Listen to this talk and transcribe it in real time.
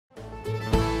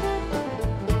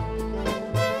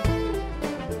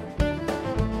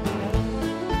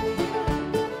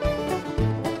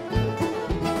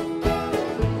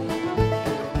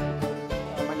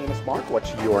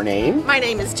what's your name? My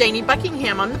name is Janie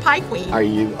Buckingham. I'm the Pie Queen. Are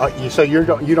you? So you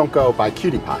don't go by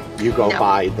Cutie Pie. You go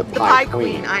by the Pie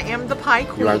Queen. I am the Pie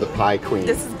Queen. You are the Pie Queen.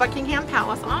 This is Buckingham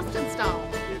Palace, Osten style.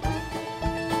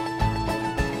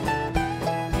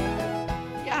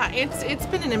 Yeah, it's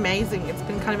been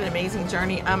kind of an amazing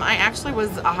journey. I actually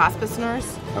was a hospice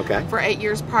nurse. Okay. For 8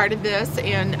 years prior to this,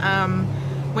 and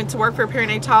went to work for a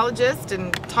perinatologist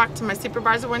and talked to my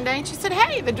supervisor one day, and she said,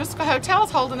 hey, the Driscoll Hotel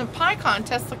is holding a pie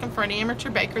contest looking for an amateur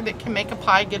baker that can make a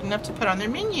pie good enough to put on their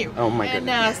menu. Oh my goodness.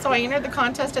 And so I entered the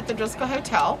contest at the Driscoll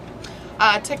Hotel.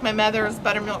 Took my mother's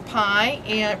buttermilk pie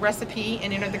and recipe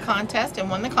and entered the contest and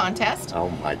won the contest. Oh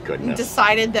my goodness.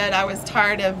 Decided that I was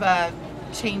tired of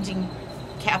changing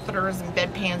catheters and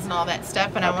bedpans and all that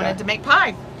stuff, and I wanted to make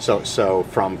pie. So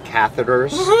from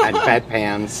catheters and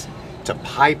bedpans to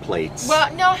pie plates.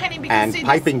 Well, no, honey, because and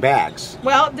piping bags.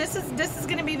 Well, this is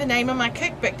going to be the name of my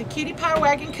cookbook, the Cutie Pie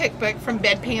Wagon Cookbook, from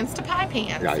bedpans to pie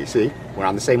pans. Yeah, you see, we're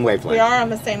on the same wavelength. We are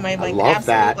on the same wavelength. I love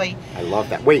Absolutely. that. I love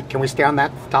that. Wait, can we stay on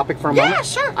that topic for a moment? Yeah,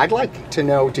 sure. I'd like to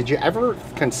know, did you ever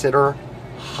consider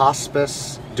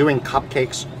hospice, doing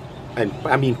cupcakes, and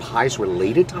I mean pies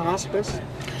related to hospice?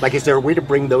 Like, is there a way to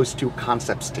bring those two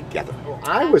concepts together?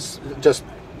 I was just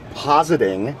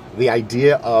positing the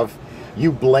idea of you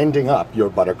blending up your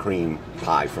buttercream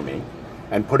pie for me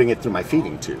and putting it through my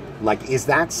feeding tube. Like, is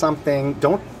that something,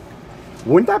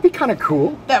 wouldn't that be kind of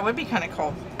cool? That would be kind of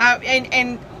cool.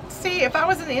 And see, if I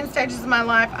was in the end stages of my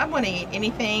life, I want to eat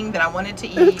anything that I wanted to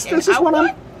eat. This is what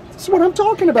I'm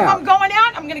talking about. If I'm going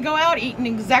out, I'm going to go out eating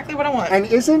exactly what I want. And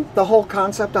isn't the whole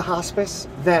concept of hospice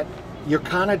that you're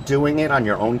kind of doing it on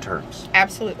your own terms?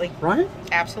 Absolutely. Right?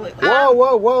 Absolutely. Whoa,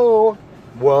 whoa, whoa.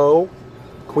 Whoa.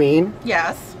 Queen.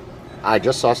 Yes. I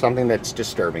just saw something that's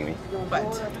disturbing me.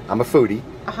 What? I'm a foodie.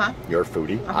 Uh-huh. You're a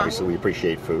foodie. Obviously, we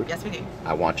appreciate food. Yes, we do.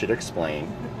 I want you to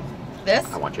explain. This?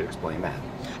 I want you to explain that.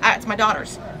 It's my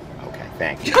daughter's. Okay,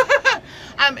 thank you.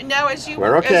 No, as you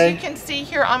can see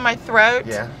here on my throat,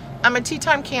 I'm a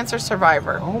two-time cancer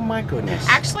survivor. Oh my goodness.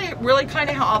 Actually, really kind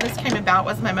of how all this came about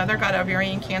was my mother got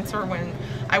ovarian cancer when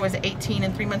I was 18,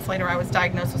 and 3 months later I was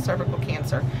diagnosed with cervical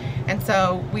cancer. And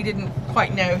so we didn't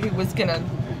quite know who was going to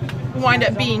wind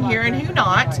up being here and who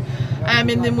not. And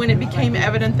then when it became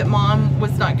evident that Mom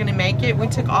was not going to make it, we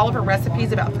took all of her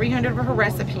recipes, about 300 of her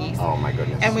recipes. Oh my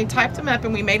goodness. And we typed them up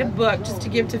and we made a book just to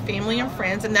give to family and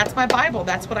friends, and that's my Bible.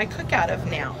 That's what I cook out of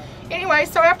now. Anyway,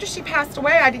 so after she passed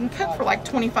away, I didn't cook for like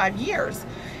 25 years.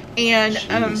 And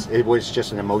it was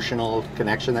just an emotional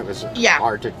connection that was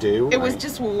hard to do. It was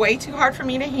just way too hard for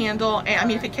me to handle. And I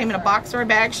mean, if it came in a box or a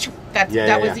bag,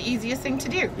 that was the easiest thing to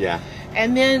do. Yeah.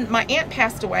 And then my aunt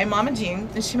passed away, Mama June,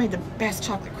 and she made the best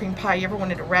chocolate cream pie you ever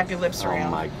wanted to wrap your lips around.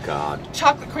 Oh my God.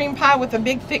 Chocolate cream pie with a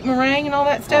big thick meringue and all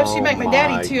that stuff. She'd make my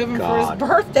daddy 2 of them for his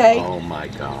birthday. Oh my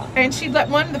God. And she'd let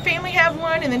the family have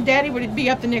one, and then Daddy would be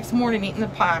up the next morning eating the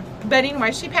pie. But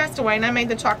anyway, she passed away, and I made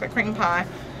the chocolate cream pie.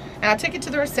 And I took it to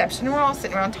the reception, and we're all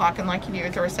sitting around talking like you do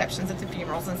at the receptions at the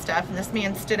funerals and stuff. And this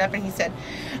man stood up and he said,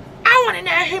 I want to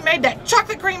know who made that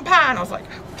chocolate cream pie. And I was like,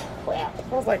 crap.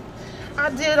 I was like, I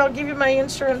did. I'll give you my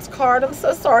insurance card. I'm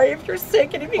so sorry if you're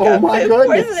sick and if you got food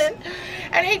poisoning.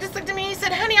 And he just looked at me and he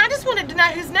said, honey, I just wanted to know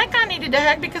whose neck I needed to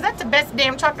hug because that's the best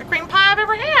damn chocolate cream pie I've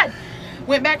ever had.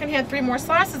 Went back and had 3 more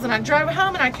slices, and I drove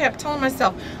home and I kept telling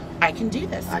myself, I can do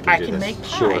this. I can make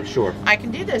pie. Sure. I can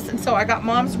do this. And so I got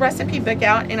Mom's recipe book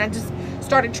out and I just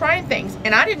started trying things.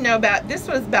 And I didn't know about, this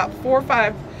was about 4 or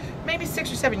 5, maybe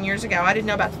 6 or 7 years ago. I didn't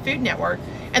know about the Food Network.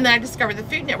 And then I discovered the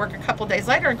Food Network a couple days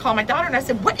later and called my daughter and I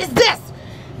said, what is this?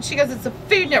 And she goes, it's a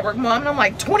Food Network, Mom. And I'm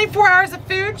like, 24 hours of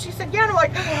food? She said, yeah. And I'm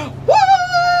like, what?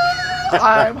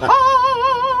 I'm home.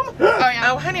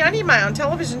 Oh, honey, I need my own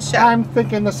television show. I'm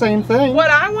thinking the same thing.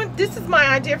 What I want, this is my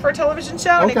idea for a television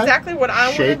show, and exactly what I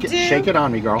want to do. Shake it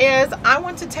on me, girl. Is I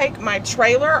want to take my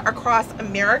trailer across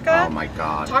America. Oh my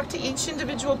God. Talk to each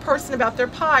individual person about their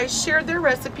pies, share their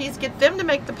recipes, get them to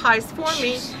make the pies for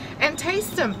me, and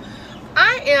taste them.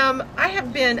 I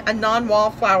have been a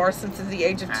non-wallflower since the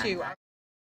age of 2.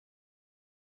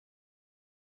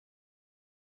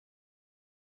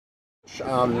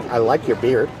 I like your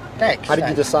beard. Thanks. How did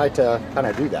you decide to kind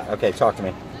of do that? Okay, talk to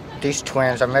me. These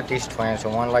twins, I met these twins,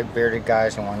 and one like bearded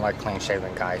guys and one like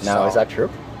clean-shaven guys. Now, is that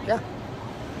true? Yeah.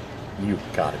 You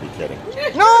gotta be kidding.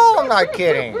 No, I'm not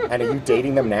kidding. And are you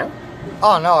dating them now?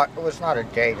 Oh no, it was not a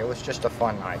date. It was just a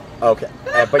fun night. Okay,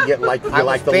 but you like I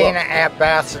like was the being look. an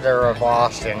ambassador of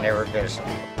Osten. They were busy.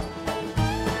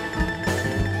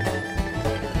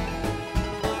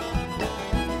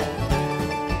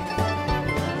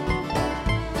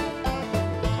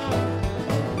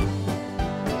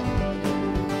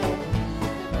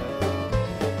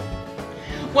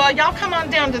 Well, y'all come on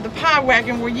down to the pie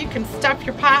wagon where you can stuff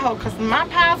your pie hole, because my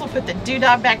pies will put the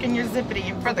doodah back in your zippity.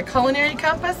 And for the Culinary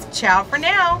Compass, ciao for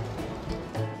now.